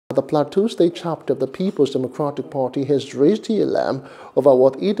The Plateau State chapter of the People's Democratic Party has raised the alarm over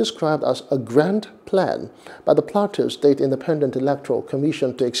what it described as a grand plan by the Plateau State Independent Electoral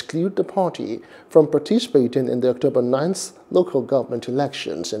Commission to exclude the party from participating in the October 9th local government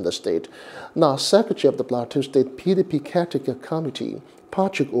elections in the state. Now, Secretary of the Plateau State PDP Caretaker Committee,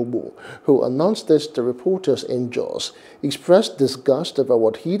 Patrick Obu, who announced this to reporters in Jos, expressed disgust over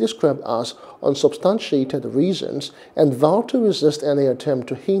what he described as unsubstantiated reasons and vowed to resist any attempt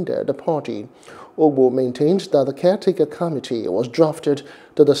to hinder the party. Obu maintained that the caretaker committee was drafted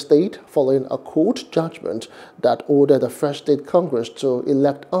to the state following a court judgment that ordered the Fresh State Congress to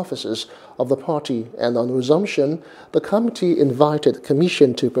elect officers of the party, and on resumption, the committee invited the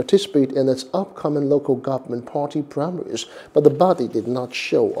commission to participate in its upcoming local government party primaries, but the body did not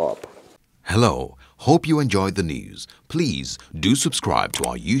show up. Hello, hope you enjoyed the news. Please do subscribe to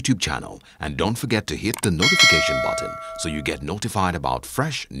our YouTube channel and don't forget to hit the notification button so you get notified about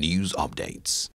fresh news updates.